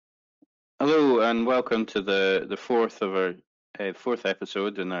Hello and welcome to the fourth of our fourth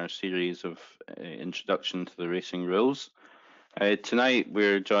episode in our series of introduction to the racing rules. Tonight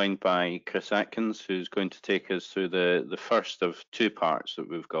we're joined by Chris Atkins, who's going to take us through the first of two parts that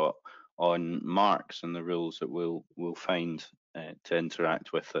we've got on marks and the rules that we'll find to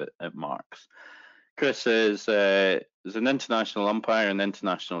interact with at marks. Chris is an international umpire and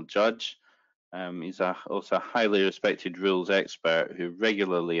international judge. He's also a highly respected rules expert who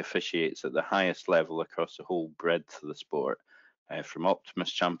regularly officiates at the highest level across the whole breadth of the sport, from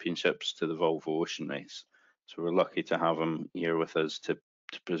Optimus Championships to the Volvo Ocean Race. So we're lucky to have him here with us to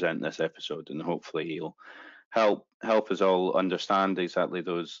present this episode, and hopefully he'll help us all understand exactly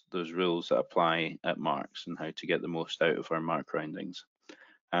those rules that apply at marks and how to get the most out of our mark roundings.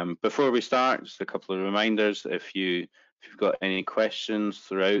 Before we start, just a couple of reminders. If you've got any questions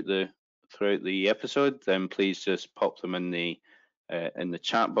throughout the episode, then please just pop them in the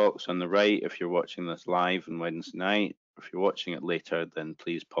chat box on the right if you're watching this live on Wednesday night. If you're watching it later, then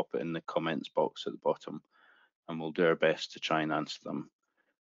please pop it in the comments box at the bottom, and we'll do our best to try and answer them.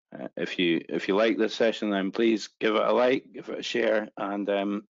 If you like this session, then please give it a like, give it a share,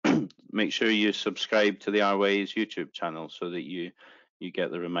 and make sure you subscribe to the Rways YouTube channel so that you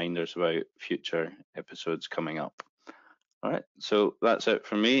get the reminders about future episodes coming up. All right, so that's it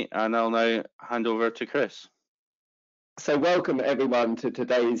from me, and I'll now hand over to Chris. So welcome everyone to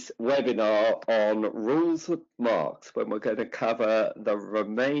today's webinar on rules of marks, when we're going to cover the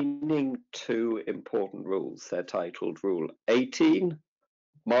remaining two important rules. They're titled Rule 18,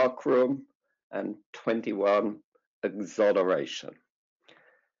 Mark Room, and 21, Exoneration.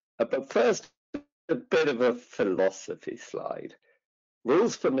 But first, a bit of a philosophy slide.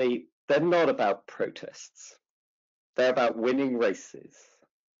 Rules for me, they're not about protests. They're about winning races.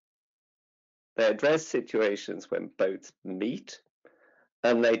 They address situations when boats meet,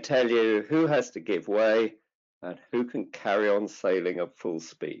 and they tell you who has to give way and who can carry on sailing at full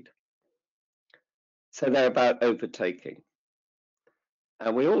speed. So they're about overtaking.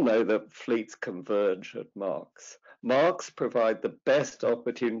 And we all know that fleets converge at marks. Marks provide the best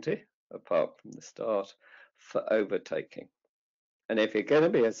opportunity, apart from the start, for overtaking. And if you're going to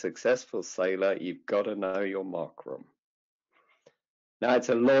be a successful sailor, you've got to know your mark room. Now, it's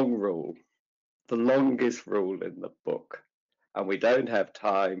a long rule, the longest rule in the book, and we don't have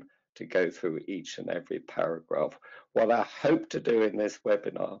time to go through each and every paragraph. What I hope to do in this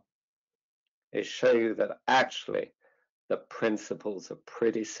webinar is show you that actually the principles are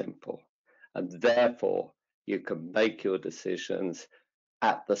pretty simple, and therefore you can make your decisions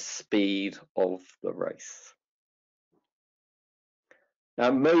at the speed of the race. Now,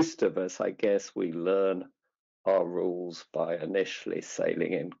 most of us, I guess, we learn our rules by initially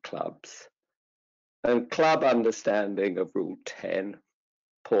sailing in clubs. And club understanding of Rule 10,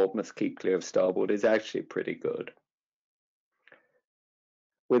 port must keep clear of starboard, is actually pretty good.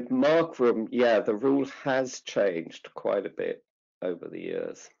 With mark room, yeah, the rule has changed quite a bit over the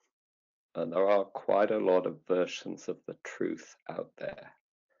years. And there are quite a lot of versions of the truth out there.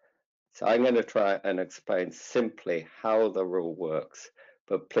 So I'm going to try and explain simply how the rule works,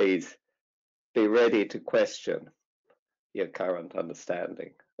 but please be ready to question your current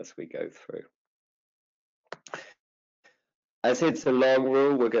understanding as we go through. As it's a long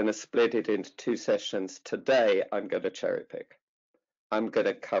rule, we're going to split it into two sessions. Today, I'm going to cherry pick. I'm going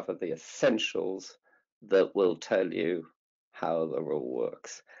to cover the essentials that will tell you how the rule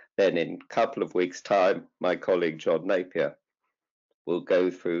works. Then in a couple of weeks' time, my colleague John Napier will go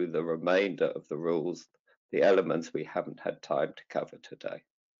through the remainder of the rules, the elements we haven't had time to cover today.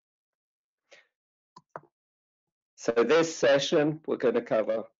 So this session, we're going to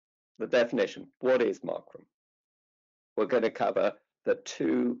cover the definition. What is mark room? We're going to cover the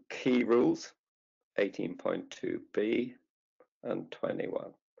two key rules, 18.2b and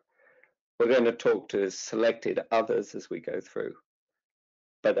 21. We're going to talk to selected others as we go through.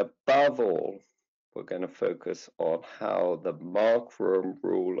 But above all, we're going to focus on how the mark room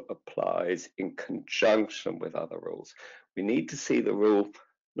rule applies in conjunction with other rules. We need to see the rule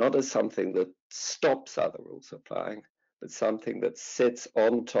not as something that stops other rules applying, but something that sits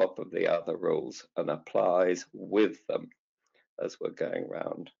on top of the other rules and applies with them as we're going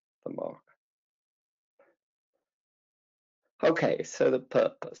around the mark. Okay, so the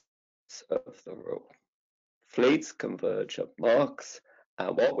purpose of the rule. Fleets converge at marks,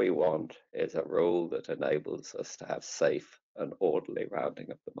 and what we want is a rule that enables us to have safe and orderly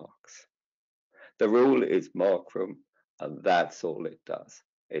rounding of the marks. The rule is mark room, and that's all it does.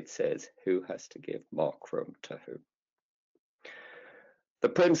 It says who has to give mark room to whom. The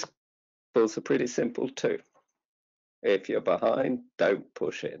principles are pretty simple too. If you're behind, don't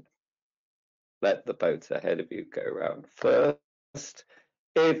push in. let the boats ahead of you go round first.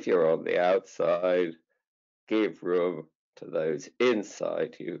 If you're on the outside, give room to those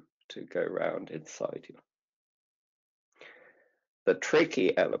inside you to go round inside you. The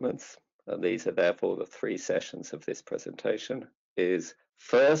tricky elements, and these are therefore the 3 sessions of this presentation, is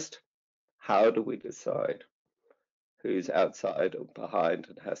first, how do we decide who's outside or behind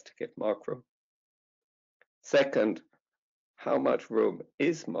and has to give mark room? Second, how much room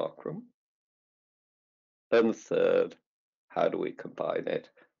is mark room? And third, how do we combine it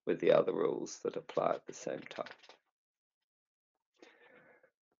with the other rules that apply at the same time?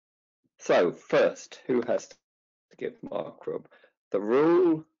 So first, who has to give mark room? The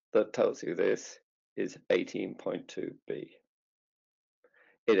rule that tells you this is 18.2b.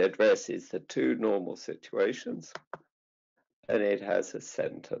 It addresses the 2 normal situations, and it has a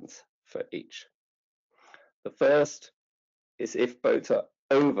sentence for each. The first is if boats are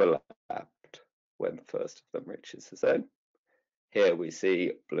overlapped when the first of them reaches the zone. Here we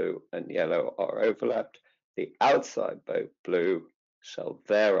see blue and yellow are overlapped. The outside boat, blue, shall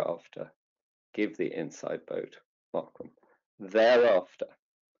thereafter give the inside boat mark room. Thereafter,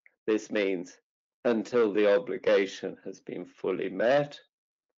 this means until the obligation has been fully met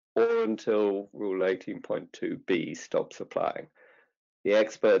or until Rule 18.2b stops applying. The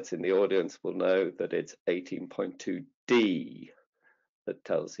experts in the audience will know that it's 18.2d that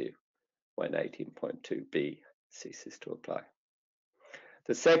tells you when 18.2b ceases to apply.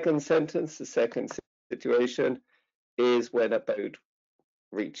 The second sentence, the second situation, is when a boat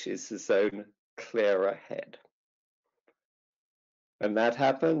reaches the zone clear ahead. And that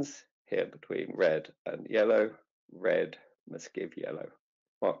happens here between red and yellow. Red must give yellow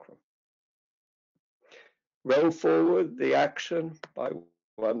mark room. Roll forward the action by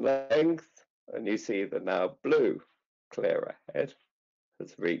 1 length, and you see that now blue, clear ahead,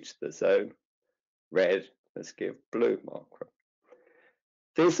 has reached the zone. Red must give blue mark room.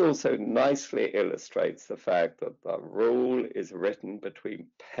 This also nicely illustrates the fact that the rule is written between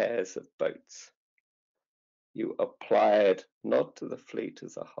pairs of boats. You apply it not to the fleet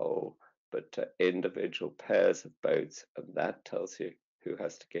as a whole, but to individual pairs of boats, and that tells you who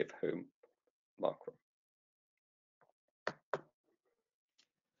has to give whom mark room.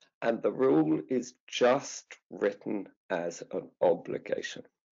 And the rule is just written as an obligation.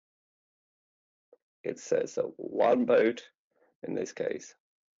 It says that 1 boat, in this case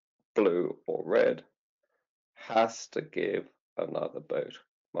blue or red, has to give another boat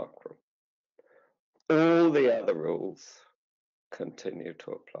mark room. All the other rules continue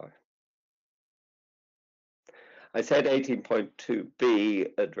to apply. I said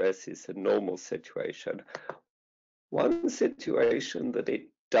 18.2b addresses a normal situation. One situation that it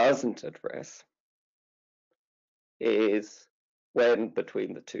doesn't address is when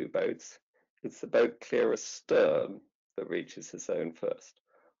between the 2 boats, it's the boat clear astern that reaches the zone first.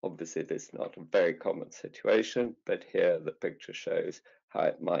 Obviously, this is not a very common situation, but here the picture shows how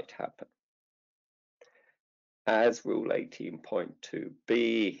it might happen. As Rule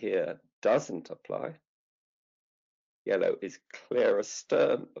 18.2b here doesn't apply, yellow is clear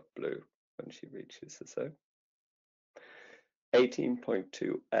astern of blue when she reaches the zone.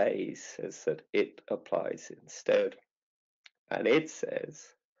 18.2a says that it applies instead, and it says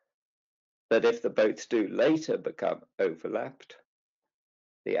that if the boats do later become overlapped,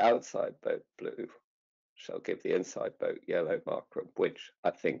 the outside boat blue shall give the inside boat yellow mark room, which I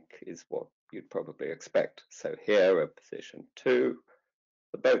think is what you'd probably expect. So here at position 2,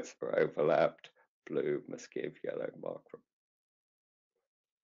 the boats are overlapped, blue must give yellow mark room.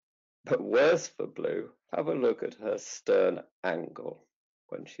 But worse for blue, have a look at her stern angle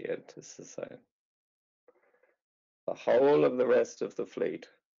when she enters the zone. The whole of the rest of the fleet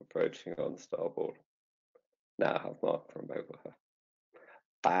approaching on starboard now have mark room over her.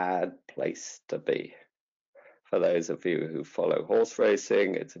 Bad place to be. For those of you who follow horse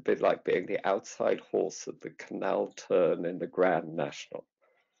racing, it's a bit like being the outside horse at the canal turn in the Grand National.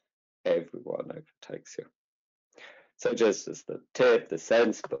 Everyone overtakes you. So just as the tip, the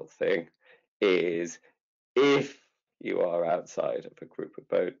sensible thing is if you are outside of a group of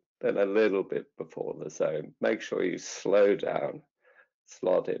boats, then a little bit before the zone, make sure you slow down,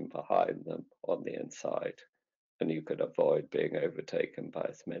 slot in behind them on the inside, and you could avoid being overtaken by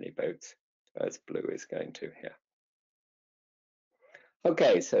as many boats as blue is going to here.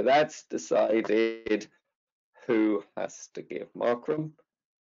 Okay, so that's decided who has to give mark room.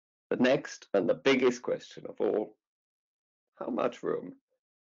 The next and the biggest question of all, how much room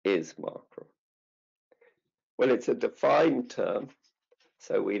is mark room? Well, it's a defined term,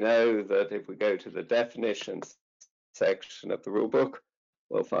 so we know that if we go to the definitions section of the rulebook,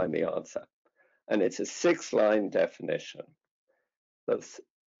 we'll find the answer. and it's a 6-line definition. The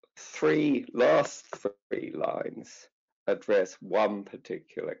last three lines address one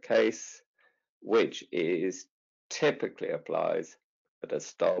particular case, which typically applies at a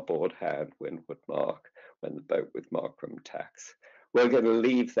starboard hand windward mark when the boat with markroom tacks. We're going to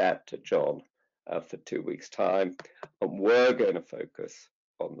leave that to John for 2 weeks' time, and we're going to focus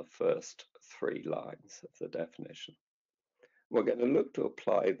on the first 3 lines of the definition. We're going to look to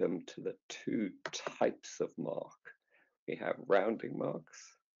apply them to the 2 types of mark. We have rounding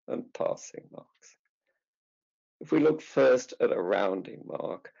marks and passing marks. If we look first at a rounding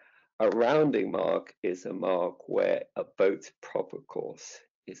mark is a mark where a boat's proper course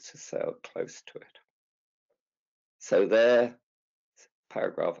is to sail close to it. So there,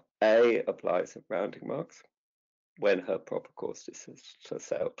 paragraph A applies at rounding marks when her proper course is to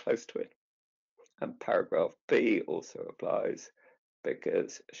sail close to it. And paragraph B also applies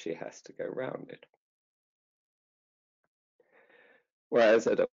because she has to go round it. Whereas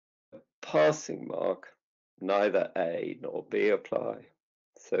at a passing mark, neither A nor B apply.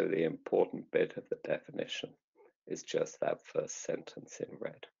 So the important bit of the definition is just that first sentence in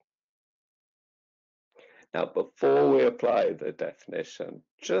red. Now, before we apply the definition,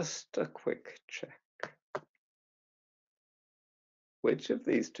 just a quick check. Which of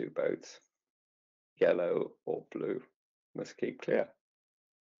these 2 boats, yellow or blue, must keep clear?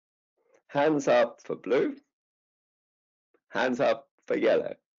 Hands up for blue, hands up for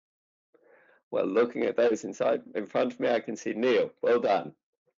yellow. Well, looking at those in front of me, I can see Neil. Well done.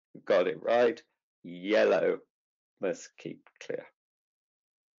 You've got it right. Yellow must keep clear.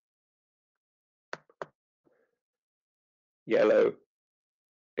 Yellow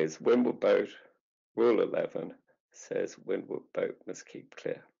is windward boat. Rule 11 says windward boat must keep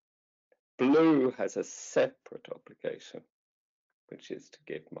clear. Blue has a separate obligation, which is to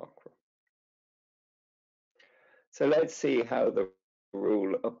give markroom. So let's see how the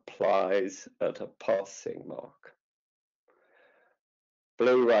rule applies at a passing mark.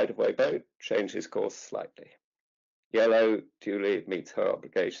 Blue right-of-way boat changes course slightly. Yellow duly meets her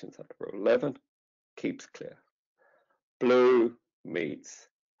obligations under Rule 11, keeps clear. Blue meets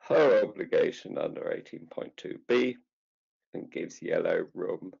her obligation under 18.2b and gives yellow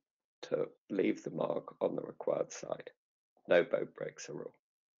room to leave the mark on the required side. No boat breaks a rule.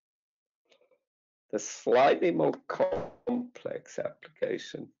 The slightly more complex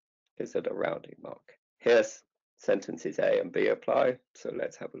application is at a rounding mark. Here, sentences A and B apply, so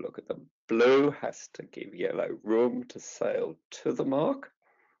let's have a look at them. Blue has to give yellow room to sail to the mark,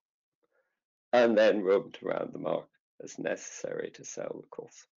 and then room to round the mark as necessary to sail the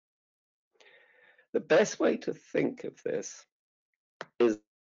course. The best way to think of this is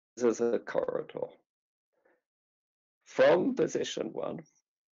as a corridor. From position 1,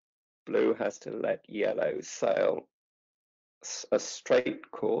 blue has to let yellow sail a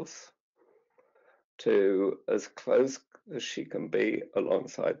straight course to as close as she can be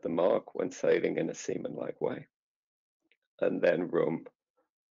alongside the mark when sailing in a seaman-like way, and then room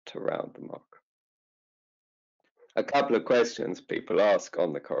to round the mark. A couple of questions people ask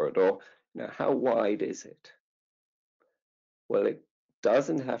on the corridor. How wide is it? Well, it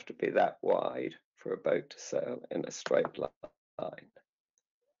doesn't have to be that wide for a boat to sail in a straight line.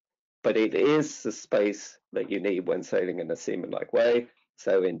 But it is the space that you need when sailing in a seaman-like way.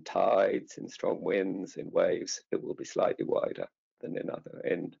 So in tides, in strong winds, in waves, it will be slightly wider than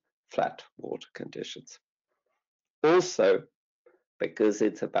in flat water conditions. Also, because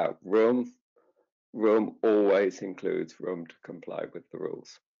it's about room always includes room to comply with the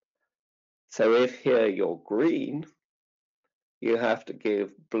rules. So if here you're green, you have to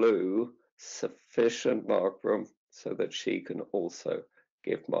give blue sufficient markroom so that she can also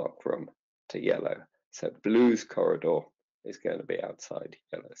give markroom to yellow. So blue's corridor is going to be outside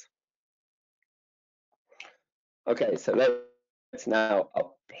yellow's. Okay, so let's now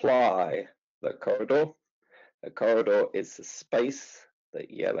apply the corridor. The corridor is the space that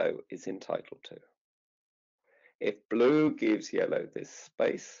yellow is entitled to. If blue gives yellow this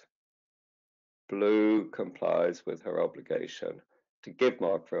space, blue complies with her obligation to give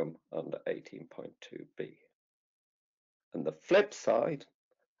markroom under 18.2b. And the flip side,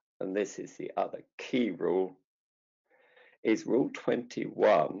 and this is the other key rule, is Rule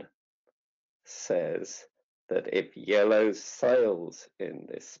 21 says that if yellow sails in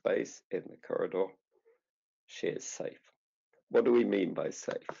this space in the corridor, she is safe. What do we mean by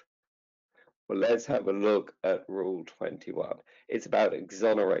safe? Well, let's have a look at Rule 21. It's about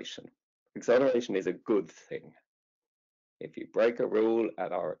exoneration. Exoneration is a good thing. If you break a rule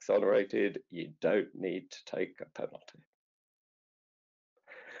and are exonerated, you don't need to take a penalty.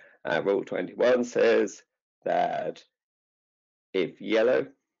 Rule 21 says that if yellow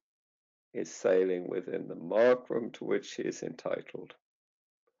is sailing within the markroom to which she is entitled,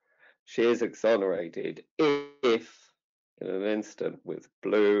 she is exonerated if, in an instant with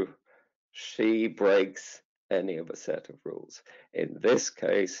blue, she breaks any of a set of rules. In this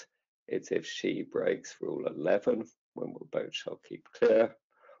case, it's if she breaks rule 11, when will boat shall keep clear,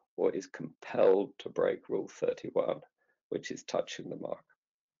 or is compelled to break rule 31, which is touching the mark.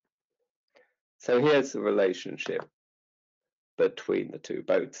 So here's the relationship between the two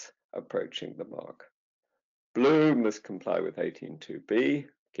boats approaching the mark. Blue must comply with 18.2b,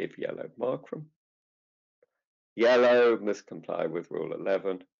 give yellow markroom. Yellow must comply with rule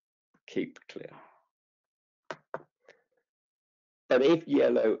 11, keep clear. But if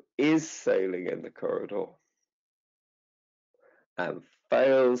yellow is sailing in the corridor and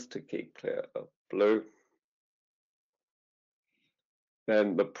fails to keep clear of blue,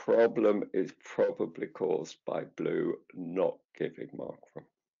 then the problem is probably caused by blue not giving markroom.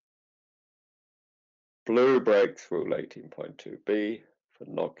 Blue breaks rule 18.2b for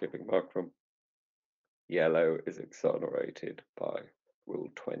not giving markroom. Yellow is exonerated by rule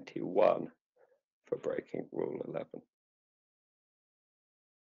 21 for breaking rule 11.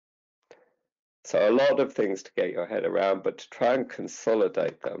 So a lot of things to get your head around, but to try and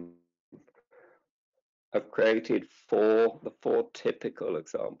consolidate them, I've created the four typical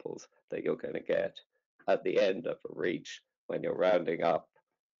examples that you're going to get at the end of a reach when you're rounding up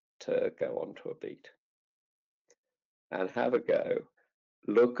to go onto a beat. And have a go,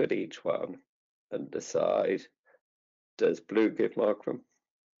 look at each one and decide, does blue give markroom?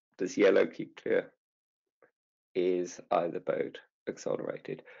 Does yellow keep clear? Is either boat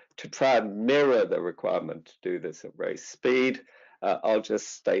exonerated? To try and mirror the requirement to do this at race speed, I'll just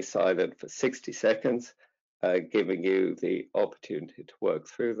stay silent for 60 seconds, giving you the opportunity to work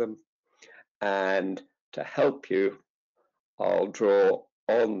through them. And to help you, I'll draw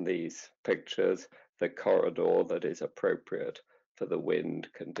on these pictures the corridor that is appropriate for the wind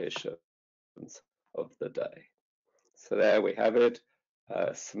conditions of the day. So there we have it.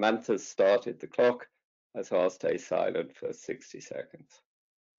 Samantha's started the clock, so I'll stay silent for 60 seconds.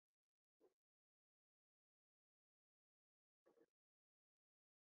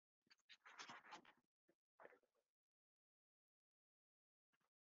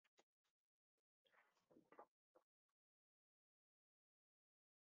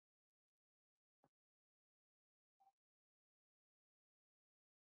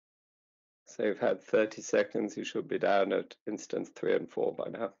 So you've had 30 seconds. You should be down at instance 3 and 4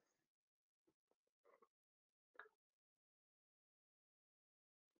 by now.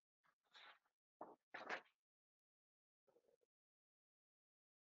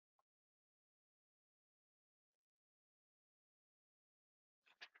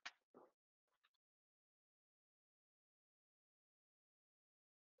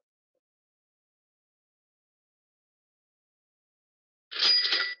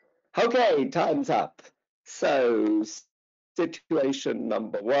 Okay, time's up. So situation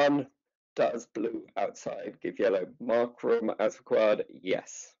number 1, does blue outside give yellow markroom as required?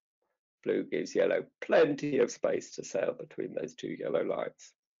 Yes. Blue gives yellow plenty of space to sail between those two yellow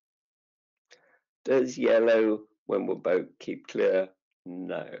lines. Does yellow, when will boat keep clear?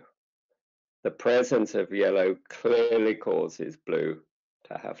 No. The presence of yellow clearly causes blue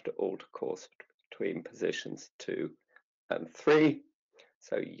to have to alter course between positions 2 and 3.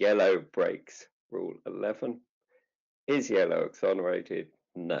 So yellow breaks rule 11. Is yellow exonerated?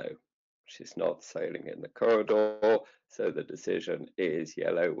 No. She's not sailing in the corridor, so the decision is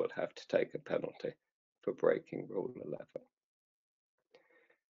yellow will have to take a penalty for breaking rule 11.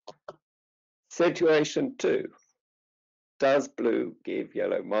 Situation 2. Does blue give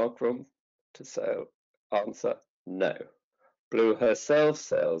yellow markroom to sail? Answer, no. Blue herself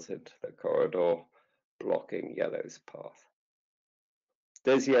sails into the corridor, blocking yellow's path.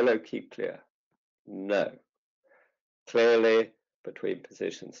 Does yellow keep clear? No. Clearly, between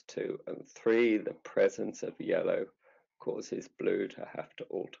positions 2 and 3, the presence of yellow causes blue to have to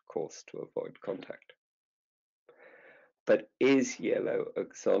alter course to avoid contact. But is yellow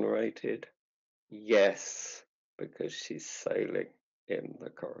exonerated? Yes, because she's sailing in the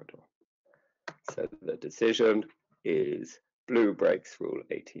corridor. So the decision is blue breaks rule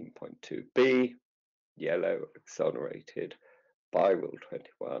 18.2b, yellow exonerated by rule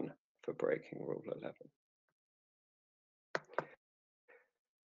 21 for breaking rule 11.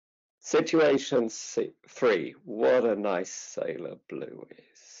 Situation 3, what a nice sailor blue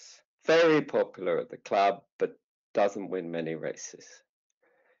is. Very popular at the club, but doesn't win many races.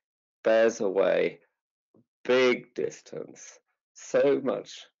 Bears away big distance, so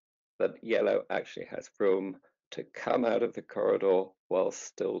much that yellow actually has room to come out of the corridor while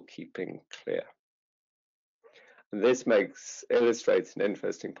still keeping clear. And this illustrates an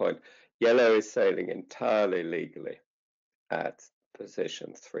interesting point. Yellow is sailing entirely legally at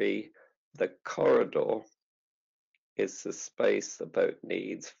position 3. The corridor is the space the boat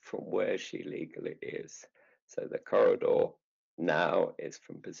needs from where she legally is. So the corridor now is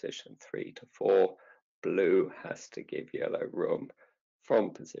from position 3 to 4. Blue has to give yellow room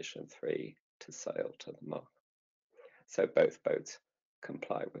from position 3 to sail to the mark. So both boats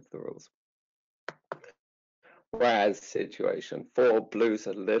comply with the rules. Whereas situation 4, blue's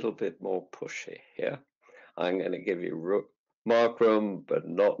a little bit more pushy here. I'm going to give you mark room, but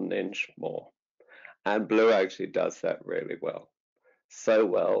not an inch more. And blue actually does that really well. So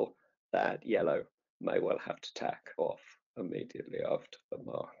well that yellow may well have to tack off immediately after the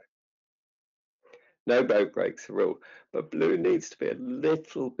mark. No boat breaks the rule, but blue needs to be a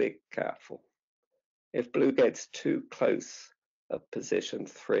little bit careful. If blue gets too close of position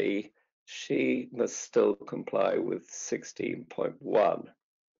 3, she must still comply with 16.1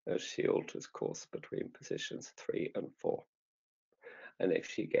 as she alters course between positions 3 and 4. And if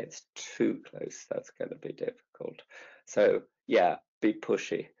she gets too close, that's going to be difficult. So yeah, be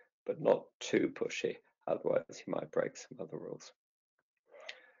pushy, but not too pushy. Otherwise, you might break some other rules.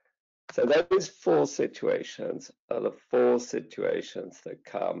 So those 4 situations are the 4 situations that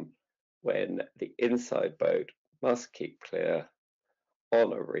come when the inside boat must keep clear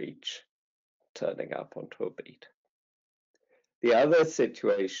on a reach, turning up onto a beat. The other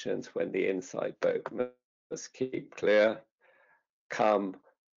situations when the inside boat must keep clear come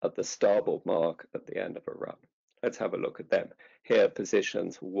at the starboard mark at the end of a run. Let's have a look at them. Here,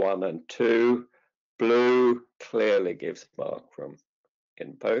 positions 1 and 2. Blue clearly gives mark room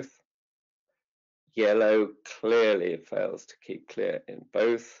in both. Yellow clearly fails to keep clear in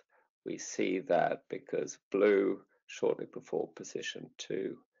both. We see that because blue, shortly before position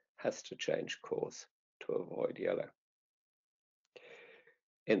 2, has to change course to avoid yellow.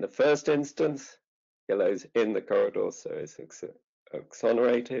 In the first instance, yellow's in the corridor, so is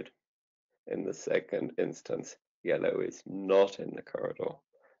exonerated. In the second instance, yellow is not in the corridor,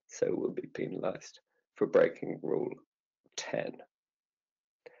 so will be penalized for breaking rule 10.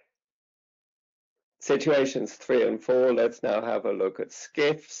 Situations 3 and 4, let's now have a look at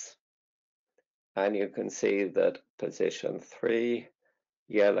skiffs. And you can see that position 3,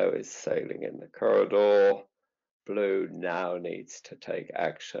 yellow is sailing in the corridor. Blue now needs to take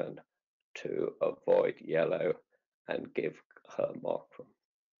action to avoid yellow and give her mark room.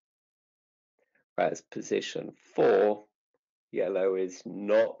 Whereas position 4, yellow is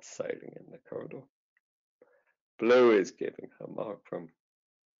not sailing in the corridor. Blue is giving her mark room,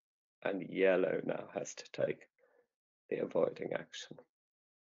 and yellow now has to take the avoiding action.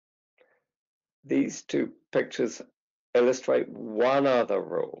 These 2 pictures illustrate one other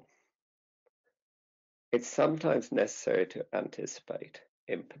rule. It's sometimes necessary to anticipate,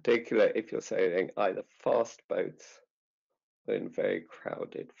 in particular if you're sailing either fast boats or in very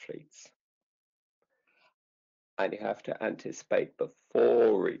crowded fleets. And you have to anticipate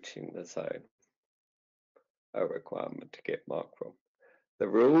before reaching the zone a requirement to get mark room. The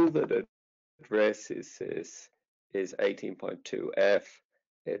rule that addresses this is 18.2F.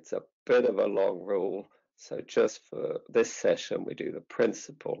 It's a bit of a long rule, so just for this session we do the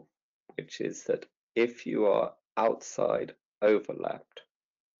principle, which is that if you are outside overlapped,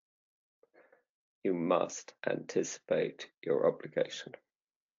 you must anticipate your obligation.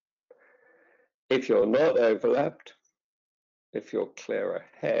 If you're not overlapped, if you're clear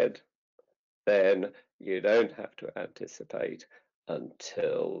ahead, then you don't have to anticipate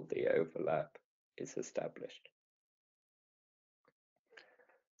until the overlap is established.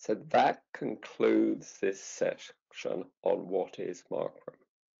 So that concludes this section on what is mark room.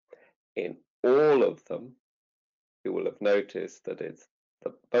 In all of them, you will have noticed that it's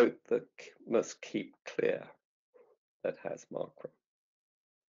the boat that must keep clear that has mark room.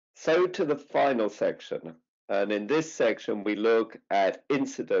 So to the final section, and in this section we look at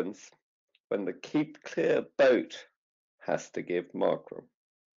incidents when the keep clear boat has to give mark room.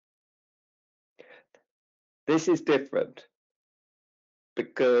 This is different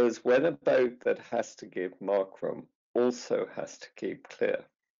because when a boat that has to give mark room also has to keep clear,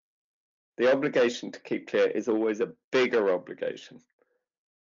 the obligation to keep clear is always a bigger obligation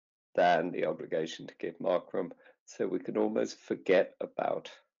than the obligation to give mark room, so we can almost forget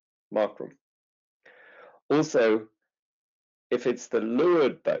about mark room. Also, if it's the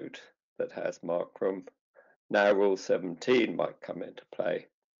leeward boat that has mark room, now rule 17 might come into play,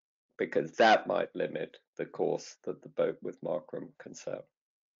 because that might limit the course that the boat with mark room can sail.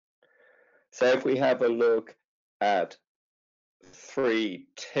 So if we have a look at 3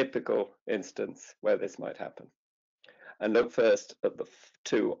 typical instances where this might happen, and look first at the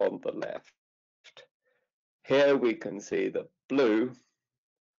 2 on the left. Here we can see that blue,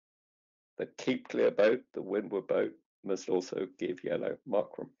 the keep clear boat, the windward boat, must also give yellow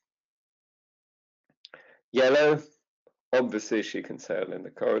markroom. Yellow, obviously she can sail in the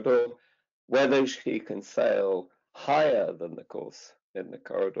corridor. Whether she can sail higher than the course in the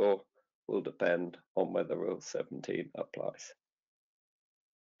corridor will depend on whether Rule 17 applies.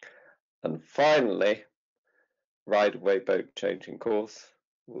 And finally, right-of-way boat changing course,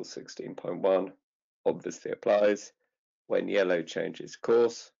 Rule 16.1 obviously applies. When yellow changes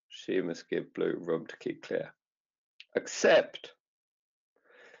course, she must give blue room to keep clear. Except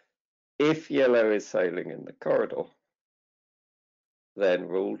if yellow is sailing in the corridor, then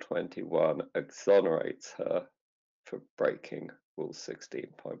Rule 21 exonerates her for breaking Rule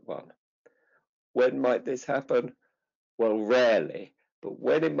 16.1. When might this happen? Well, rarely, but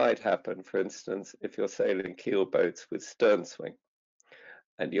when it might happen, for instance, if you're sailing keel boats with stern swing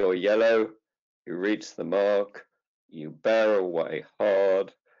and you're yellow, you reach the mark, you bear away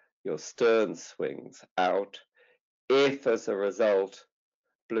hard, your stern swings out. If, as a result,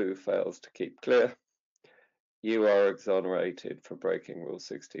 blue fails to keep clear, you are exonerated for breaking Rule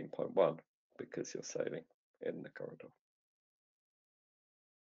 16.1 because you're sailing in the corridor.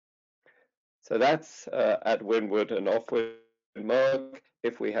 So that's at windward and offward mark.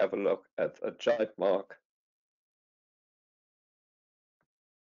 If we have a look at a jibe mark,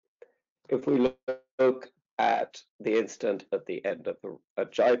 if we look at the instant at the end of a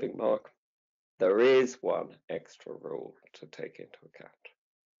jibing mark, there is one extra rule to take into account.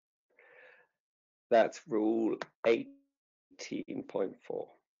 That's Rule 18.4.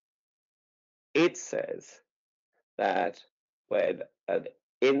 It says that when an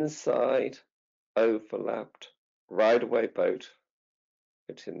inside overlapped right-of-way boat,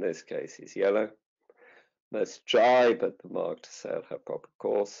 which in this case is yellow, must jibe at the mark to sail her proper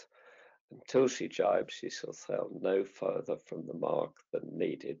course. Until she jibes, she shall sail no further from the mark than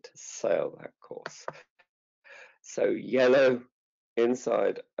needed to sail that course. So yellow,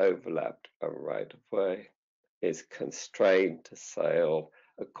 inside overlapped a right-of-way, is constrained to sail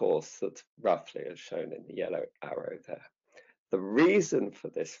a course that's roughly as shown in the yellow arrow there. The reason for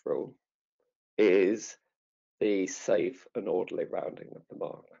this rule is the safe and orderly rounding of the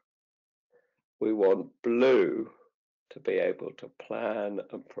mark. We want blue to be able to plan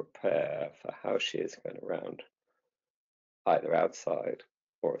and prepare for how she is going to round either outside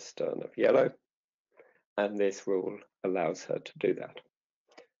or astern of yellow, and this rule allows her to do that.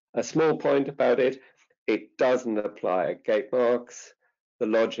 A small point about it, it doesn't apply at gate marks. The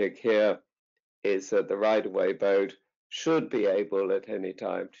logic here is that the right-of-way boat should be able at any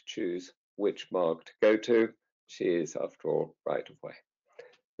time to choose which mark to go to. She is, after all, right-of-way.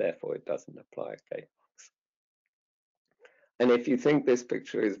 Therefore, it doesn't apply at gate marks. And if you think this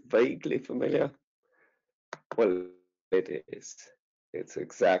picture is vaguely familiar, well, it is. It's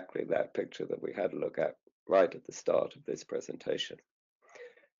exactly that picture that we had a look at right at the start of this presentation.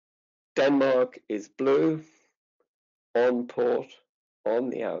 Denmark is blue, on port, on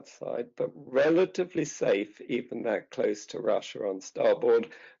the outside, but relatively safe, even that close to Russia on starboard,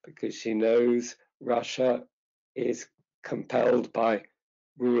 because she knows Russia is compelled by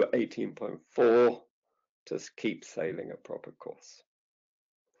Rule 18.4 to keep sailing a proper course.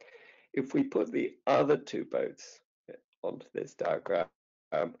 If we put the other 2 boats onto this diagram,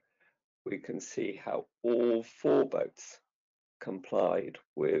 we can see how all 4 boats complied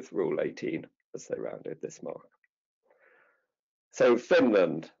with Rule 18 as they rounded this mark. So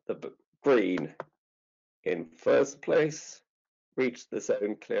Finland, the green, in first place, reached the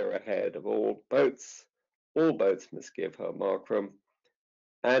zone clear ahead of all boats. All boats must give her markroom.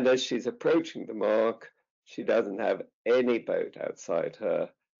 And as she's approaching the mark, she doesn't have any boat outside her,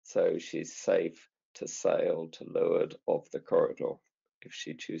 so she's safe to sail to leeward of the corridor if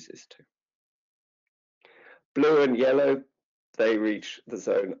she chooses to. Blue and yellow, they reach the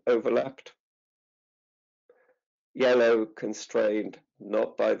zone overlapped. Yellow constrained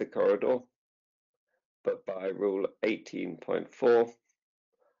not by the corridor, but by Rule 18.4,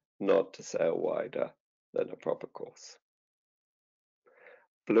 not to sail wider than a proper course.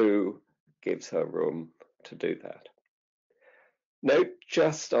 Blue gives her room to do that. Note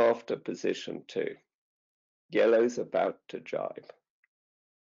just after position 2, yellow's about to jibe.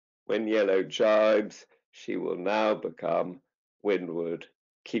 When yellow jibes, she will now become windward,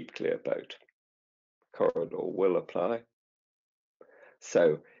 keep clear boat. Corridor will apply.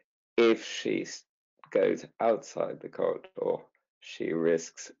 So if she goes outside the corridor, she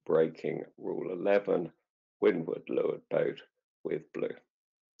risks breaking rule 11, windward leeward boat with blue.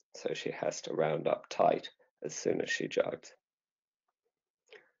 So she has to round up tight as soon as she jibes.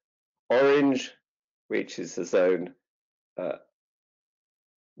 Orange reaches the zone.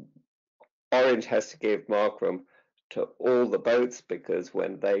 Orange has to give markroom to all the boats because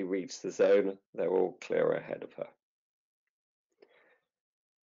when they reach the zone, they're all clear ahead of her.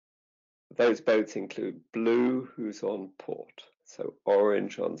 Those boats include blue, who's on port. So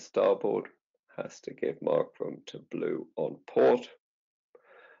orange on starboard has to give markroom to blue on port.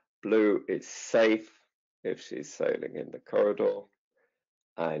 Blue is safe if she's sailing in the corridor.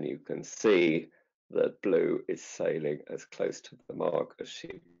 And you can see that blue is sailing as close to the mark as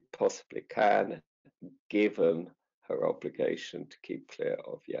she possibly can, given her obligation to keep clear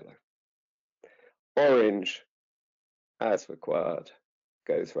of yellow. Orange, as required,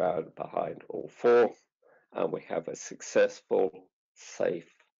 goes round behind all four, and we have a successful,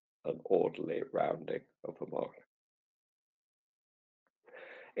 safe, and orderly rounding of a mark.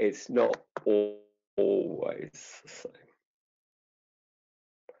 It's not always the same.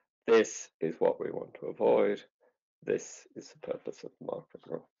 This is what we want to avoid. This is the purpose of the market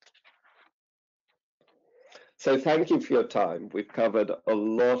rule. So thank you for your time. We've covered a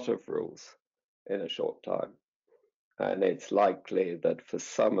lot of rules in a short time. And it's likely that for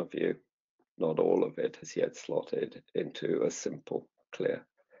some of you, not all of it has yet slotted into a simple, clear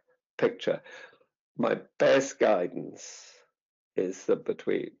picture. My best guidance is that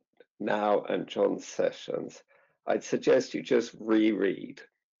between now and John's sessions, I'd suggest you just reread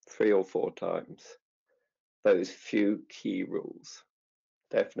 3 or 4 times those few key rules.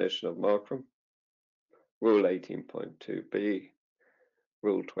 Definition of markroom, Rule 18.2b,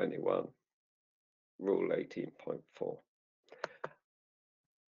 Rule 21, Rule 18.4.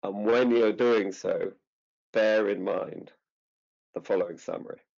 And when you're doing so, bear in mind the following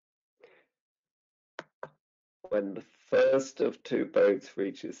summary. When the first of 2 boats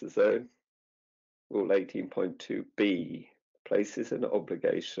reaches the zone, Rule 18.2b places an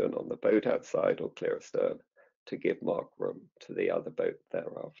obligation on the boat outside or clear astern to give markroom to the other boat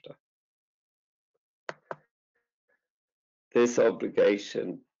thereafter. This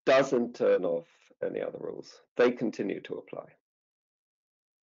obligation doesn't turn off any other rules. They continue to apply.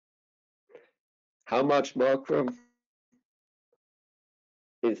 How much markroom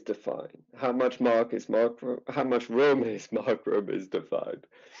is defined? How much room is markroom is defined.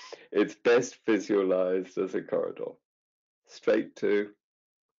 It's best visualized as a corridor, straight to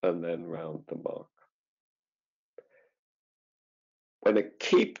and then round the mark. When a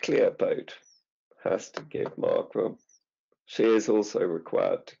keep clear boat has to give markroom, she is also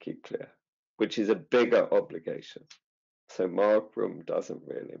required to keep clear, which is a bigger obligation. So markroom doesn't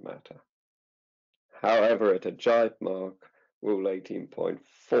really matter. However, at a jibe mark, Rule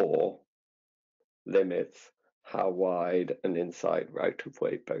 18.4 limits how wide an inside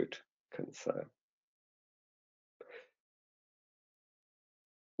right-of-way boat can sail.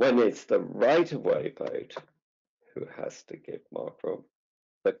 When it's the right-of-way boat who has to give markroom,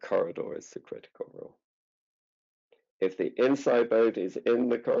 the corridor is the critical rule. If the inside boat is in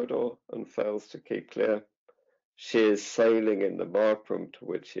the corridor and fails to keep clear, she is sailing in the markroom to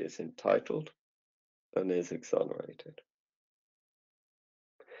which she is entitled and is exonerated.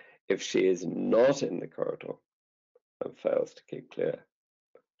 If she is not in the corridor and fails to keep clear,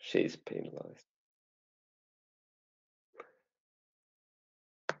 she's penalized.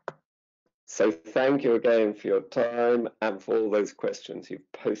 So thank you again for your time and for all those questions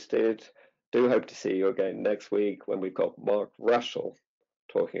you've posted. Do hope to see you again next week when we've got Mark Russell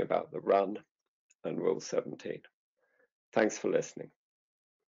talking about the run and Rule 17. Thanks for listening.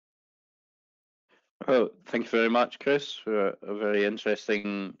 Well, thank you very much, Chris, for a very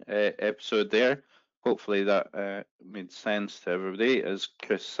interesting episode there. Hopefully that made sense to everybody. As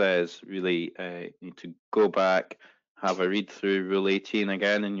Chris says, really need to go back, have a read through Rule 18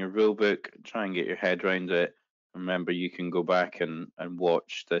 again in your rule book, try and get your head around it. Remember, you can go back and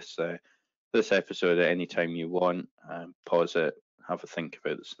watch this episode at any time you want, pause it, have a think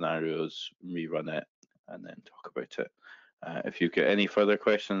about the scenarios, rerun it, and then talk about it. If you've got any further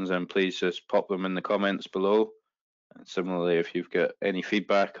questions, then please just pop them in the comments below. And similarly, if you've got any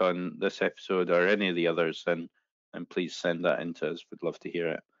feedback on this episode or any of the others, then please send that in to us. We'd love to hear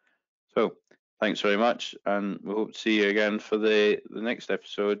it. So thanks very much, and we hope to see you again for the next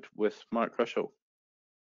episode with Mark Russell.